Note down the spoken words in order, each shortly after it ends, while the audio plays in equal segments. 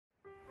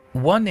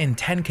1 in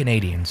 10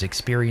 Canadians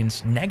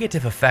experience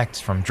negative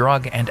effects from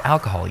drug and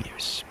alcohol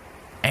use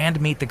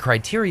and meet the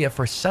criteria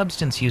for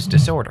substance use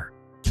disorder,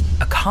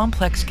 a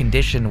complex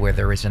condition where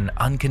there is an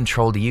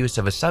uncontrolled use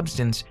of a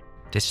substance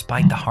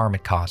despite the harm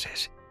it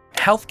causes.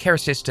 Healthcare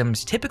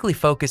systems typically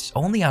focus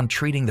only on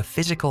treating the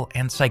physical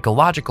and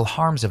psychological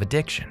harms of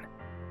addiction.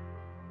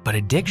 But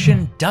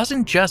addiction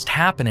doesn't just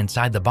happen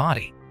inside the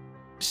body.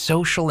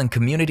 Social and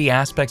community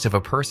aspects of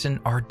a person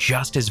are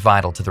just as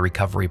vital to the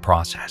recovery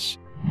process.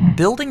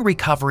 Building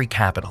Recovery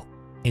Capital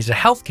is a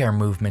healthcare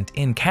movement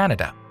in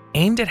Canada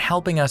aimed at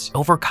helping us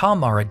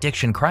overcome our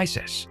addiction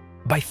crisis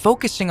by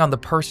focusing on the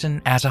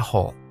person as a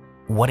whole.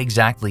 What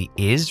exactly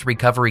is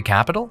Recovery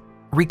Capital?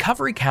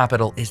 Recovery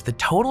Capital is the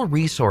total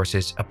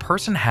resources a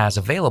person has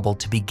available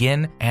to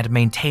begin and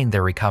maintain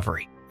their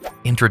recovery.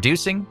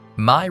 Introducing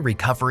My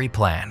Recovery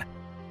Plan,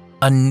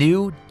 a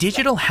new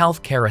digital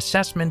healthcare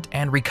assessment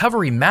and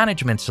recovery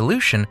management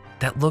solution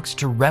that looks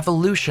to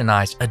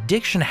revolutionize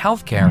addiction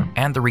healthcare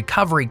and the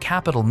recovery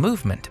capital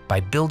movement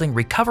by building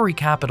recovery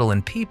capital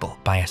in people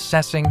by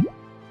assessing,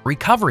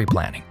 recovery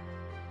planning,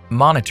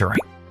 monitoring,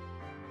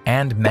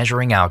 and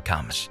measuring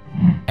outcomes.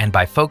 And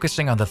by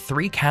focusing on the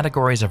 3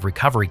 categories of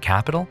recovery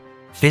capital,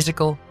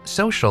 physical,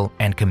 social,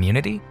 and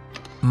community,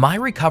 My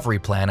Recovery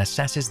Plan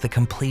assesses the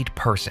complete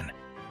person,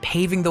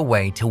 paving the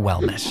way to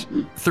wellness.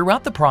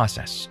 Throughout the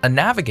process, a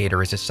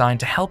navigator is assigned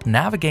to help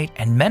navigate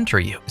and mentor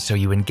you so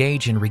you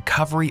engage in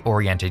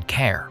recovery-oriented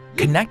care,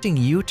 connecting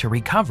you to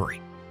recovery.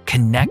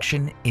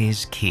 Connection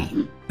is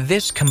key.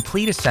 This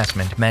complete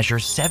assessment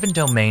measures 7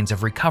 domains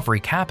of recovery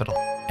capital,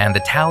 and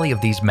the tally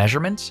of these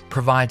measurements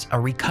provides a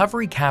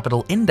Recovery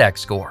Capital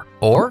Index score,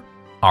 or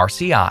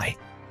RCI.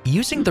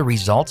 Using the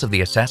results of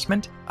the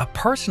assessment, a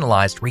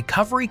personalized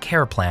recovery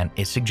care plan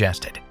is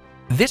suggested.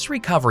 This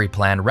recovery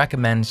plan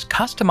recommends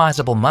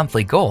customizable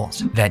monthly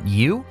goals that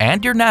you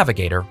and your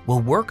navigator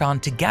will work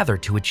on together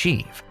to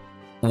achieve.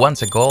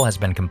 Once a goal has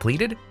been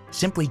completed,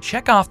 simply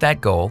check off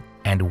that goal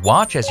and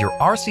watch as your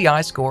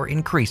RCI score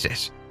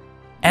increases.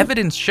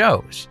 Evidence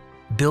shows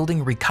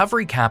building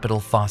recovery capital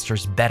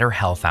fosters better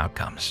health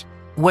outcomes.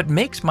 What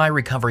makes My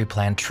Recovery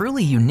Plan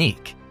truly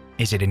unique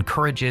is it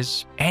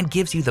encourages and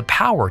gives you the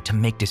power to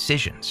make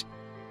decisions,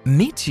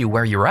 meets you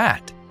where you're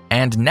at,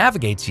 and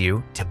navigates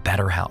you to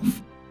better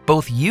health.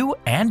 Both you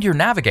and your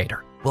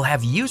navigator will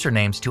have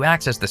usernames to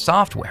access the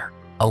software,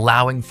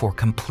 allowing for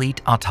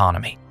complete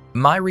autonomy.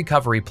 My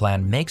Recovery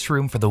Plan makes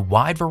room for the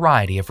wide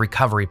variety of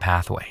recovery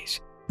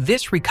pathways.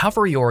 This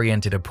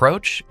recovery-oriented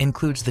approach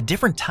includes the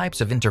different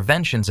types of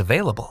interventions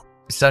available,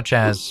 such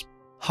as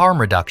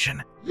harm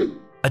reduction,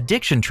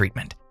 addiction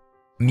treatment,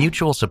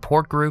 mutual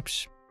support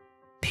groups,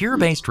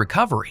 peer-based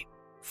recovery,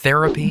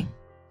 therapy,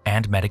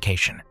 and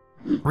medication.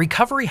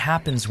 Recovery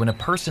happens when a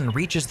person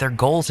reaches their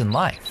goals in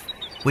life,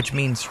 which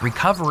means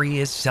recovery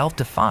is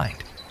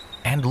self-defined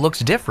and looks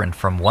different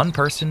from one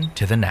person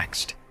to the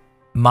next.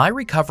 My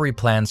Recovery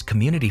Plan's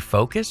community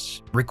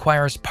focus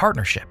requires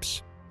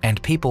partnerships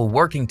and people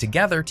working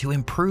together to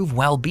improve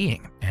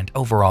well-being and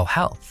overall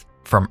health,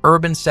 from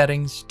urban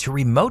settings to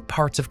remote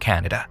parts of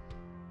Canada.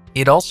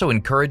 It also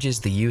encourages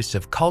the use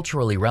of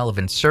culturally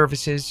relevant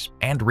services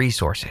and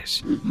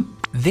resources.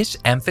 This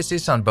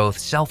emphasis on both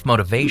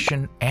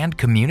self-motivation and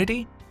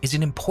community is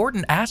an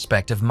important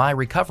aspect of My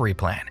Recovery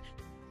Plan,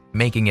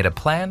 making it a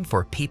plan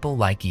for people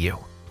like you.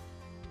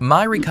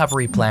 My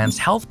Recovery Plan's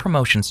health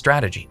promotion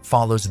strategy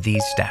follows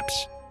these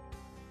steps: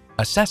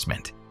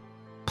 assessment,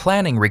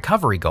 planning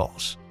recovery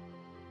goals,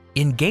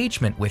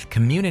 engagement with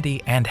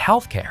community and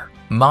healthcare,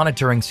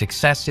 monitoring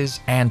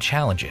successes and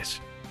challenges,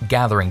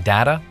 gathering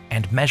data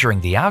and measuring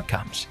the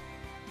outcomes,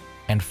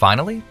 and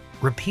finally,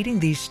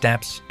 repeating these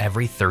steps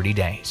every 30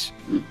 days.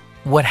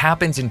 What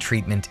happens in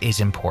treatment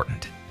is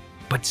important,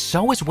 but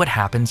so is what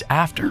happens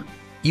after.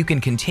 You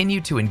can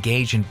continue to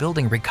engage in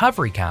building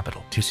recovery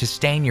capital to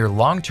sustain your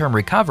long-term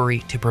recovery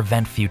to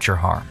prevent future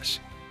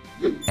harms.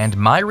 And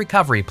My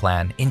Recovery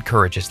Plan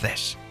encourages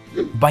this.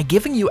 By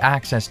giving you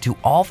access to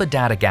all the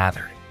data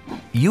gathered,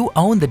 you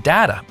own the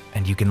data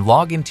and you can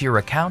log into your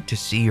account to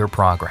see your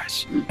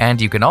progress. And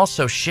you can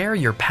also share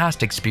your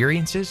past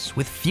experiences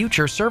with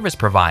future service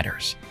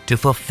providers to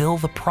fulfill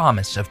the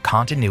promise of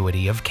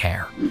continuity of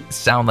care.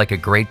 Sound like a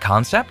great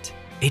concept?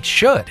 It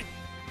should.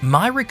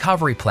 My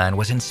Recovery Plan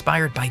was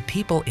inspired by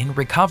people in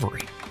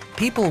recovery,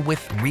 people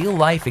with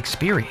real-life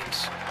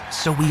experience,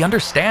 so we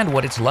understand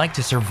what it's like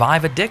to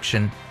survive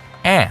addiction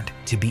and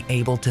to be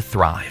able to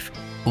thrive.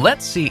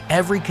 Let's see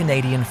every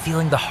Canadian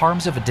feeling the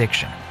harms of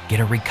addiction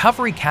get a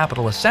recovery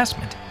capital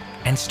assessment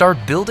and start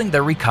building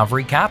their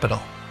recovery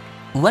capital.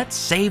 Let's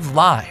save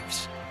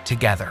lives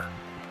together.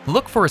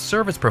 Look for a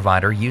service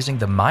provider using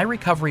the My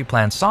Recovery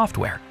Plan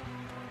software.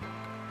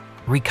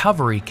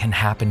 Recovery can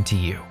happen to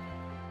you.